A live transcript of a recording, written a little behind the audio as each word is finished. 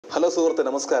Hello സുഹൃത്തെ,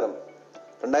 നമസ്കാരം.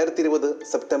 2020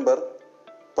 September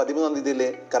 13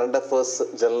 current affairs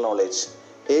general knowledge,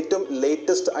 ഏറ്റവും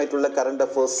ലേറ്റസ്റ്റ് ആയിട്ടുള്ള കറണ്ട്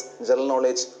അഫേഴ്സ് ജനറൽ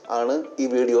നോളേജ് ആണ് ഈ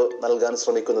വീഡിയോ നൽകാൻ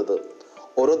ശ്രമിക്കുന്നത്.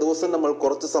 ഓരോ ദിവസം നമ്മൾ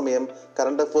കുറച്ച് സമയം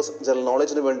കറണ്ട് അഫേഴ്സ് ജനറൽ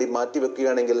നോളേജിന് വേണ്ടി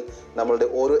മാറ്റിവെക്കുകയാണെങ്കിൽ നമ്മളുടെ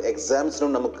ഓരോ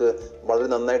എക്സാംസിനും നമുക്ക് വളരെ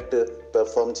നന്നായിട്ട്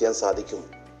പെർഫോം ചെയ്യാൻ സാധിക്കും.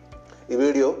 ഈ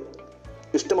വീഡിയോ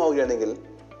ഇഷ്ടമാവുകയാണെങ്കിൽ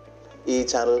ഈ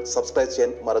ചാനൽ സബ്സ്ക്രൈബ്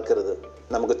ചെയ്യാൻ മറക്കരുത്.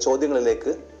 നമുക്ക്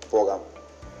ചോദ്യങ്ങളിലേക്ക് പോകാം.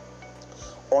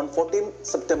 On 14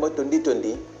 September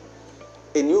 2020,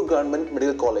 a new government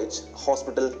medical college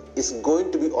hospital is going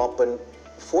to be open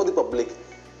for the public.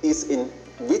 Is in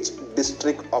which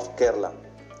district of Kerala?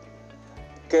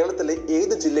 കേരളത്തിലെ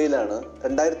ഏത് ജില്ലയിലാണ്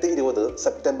 2020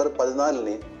 സെപ്റ്റംബർ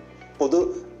 14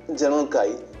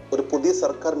 പൊതുജനങ്ങൾക്കായി ഒരു പുതിയ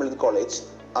സർക്കാർ മെഡിക്കൽ കോളേജ്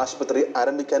ആശുപത്രി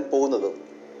ആരംഭിക്കാൻ പോകുന്നത്?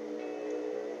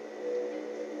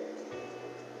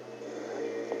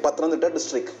 പത്തനംതിട്ട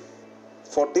ഡിസ്ട്രിക്ട്.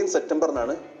 14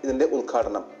 സെപ്റ്റംബറിനാണ് ഇതിന്റെ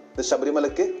ഉദ്ഘാടനം. ഇത്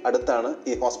ശബരിമലയ്ക്ക് അടുത്താണ്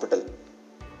ഈ hospital.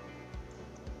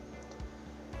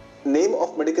 Name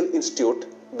of medical institute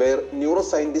where neuro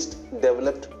scientist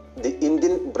developed the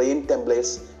Indian brain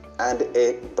templates and A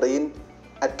brain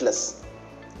Atlas.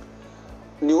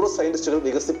 Neuro സയന്റിസ്റ്റുകൾ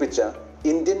വികസിപ്പിച്ച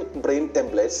Indian brain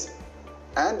templates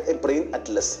and A brain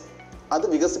Atlas, അത്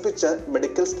വികസിപ്പിച്ച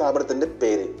മെഡിക്കൽ സ്ഥാപനത്തിന്റെ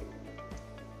പേര്?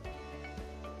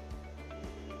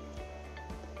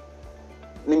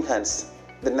 NIMHANS,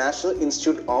 the National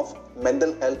Institute of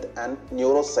Mental Health and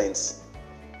Neuroscience.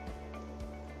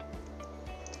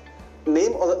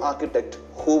 Name of the architect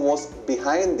who was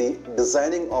behind the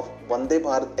designing of Vande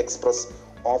Bharat Express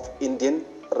of Indian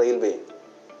Railway.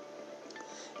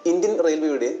 Indian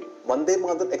റെയിൽവേയുടെ Vande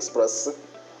Bharat express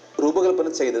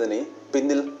രൂപകൽപ്പന ചെയ്തതിന്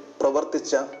പിന്നിൽ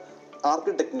പ്രവർത്തിച്ച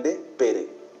ആർക്കിടെക്റ്റിന്റെ പേര്?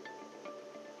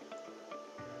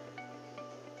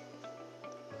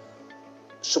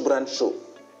 ശുഭ്രാൻഷു.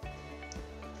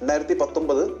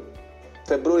 2019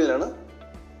 ഫെബ്രുവരിയിലാണ്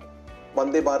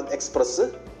Vande Bharat express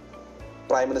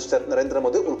prime minister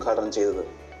Narendra Modi ഉദ്ഘാടനം ചെയ്തത്.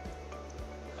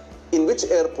 In which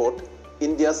airport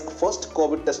India's first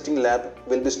Covid testing lab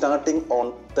will be starting on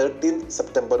 13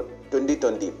 September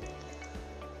 2020?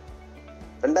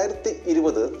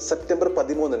 2020 September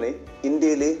 13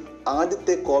 ഇന്ത്യയിലെ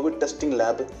ആദ്യത്തെ കോവിഡ് ടെസ്റ്റിംഗ്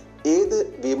ലാബ് ഏത്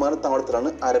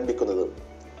വിമാനത്താവളത്തിലാണ് ആരംഭിക്കുന്നത്?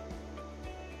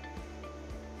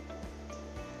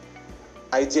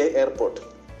 IGI Airport,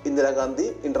 Indira Gandhi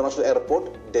International Airport,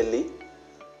 Delhi,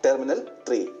 Terminal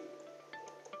 3.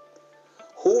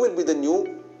 Who will be the new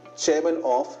chairman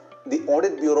of the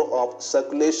Audit Bureau of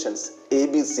Circulations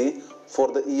ABC for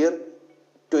the year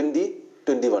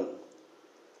 2021?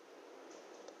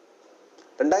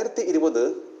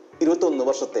 2020-21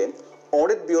 വർഷത്തെ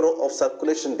audit bureau of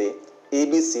സർക്കുലേഷന്റെ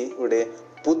ABC യുടെ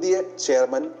പുതിയ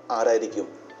chairman ആരായിരിക്കും?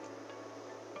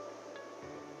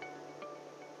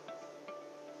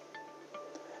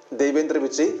 ദേവേന്ദ്ര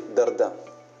വിജയ് ദർദ.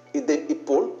 ഇത്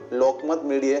ഇപ്പോൾ ലോക്മത്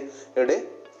മീഡിയയുടെ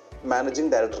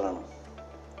managing ഡയറക്ടറാണ്.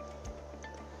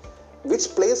 Which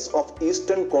place of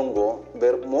eastern Congo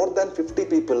were more than 50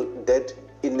 people dead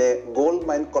in A gold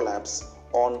mine collapse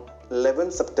on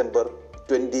 11 September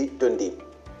 2020?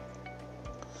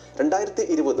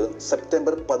 2020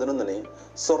 September 11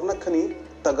 സ്വർണ്ണഖനി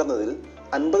തകർന്നതിൽ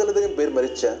 50-ലധികം പേർ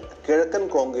മരിച്ച കിഴക്കൻ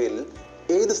കോങ്കോയിൽ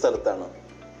ഏത് സ്ഥലത്താണ്?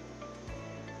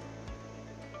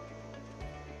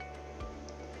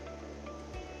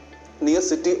 Near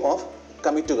city of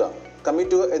കമിറ്റുക.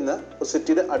 കമിറ്റുക എന്ന ഒരു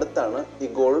സിറ്റിയുടെ അടുത്താണ് ഈ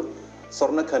ഗോൾഡ്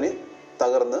സ്വർണ്ണഖനി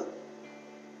തകർന്ന്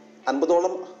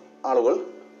 50ഓളം ആളുകൾ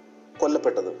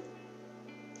കൊല്ലപ്പെട്ടത്.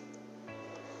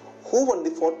 Who one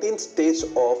the 14th stage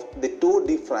of the tour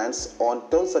D France on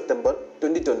 12 September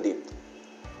 2020?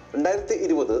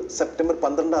 2020 September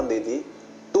 12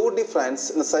 tour D France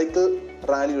എന്ന സൈക്കിൾ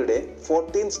റാലിയുടെ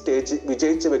 14th സ്റ്റേജ്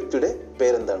വിജയിച്ച വ്യക്തിയുടെ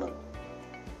പേരെന്താണ്?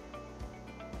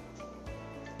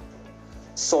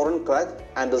 Soren ക്രാഗ്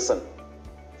Anderson.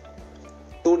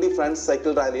 Tour D France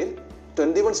cycle റാലിയിൽ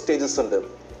 21 സ്റ്റേജസ് ഉണ്ട്.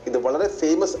 ഇത് വളരെ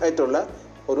ഫേമസ് ആയിട്ടുള്ള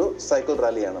ഒരു സൈക്കിൾ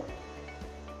റാലിയാണ്.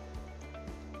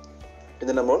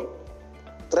 ഇത് നമ്മൾ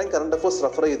ഇത്രയും കറണ്ട് അഫേഴ്സ്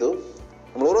റെഫർ ചെയ്തു.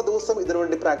 നമ്മൾ ഓരോ ദിവസം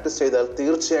ഇതിനുവേണ്ടി പ്രാക്ടീസ് ചെയ്താൽ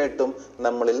തീർച്ചയായിട്ടും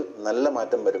നമ്മളിൽ നല്ല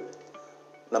മാറ്റം വരും.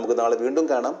 നമുക്ക് നാളെ വീണ്ടും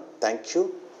കാണാം. Thank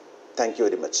you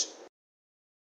very much.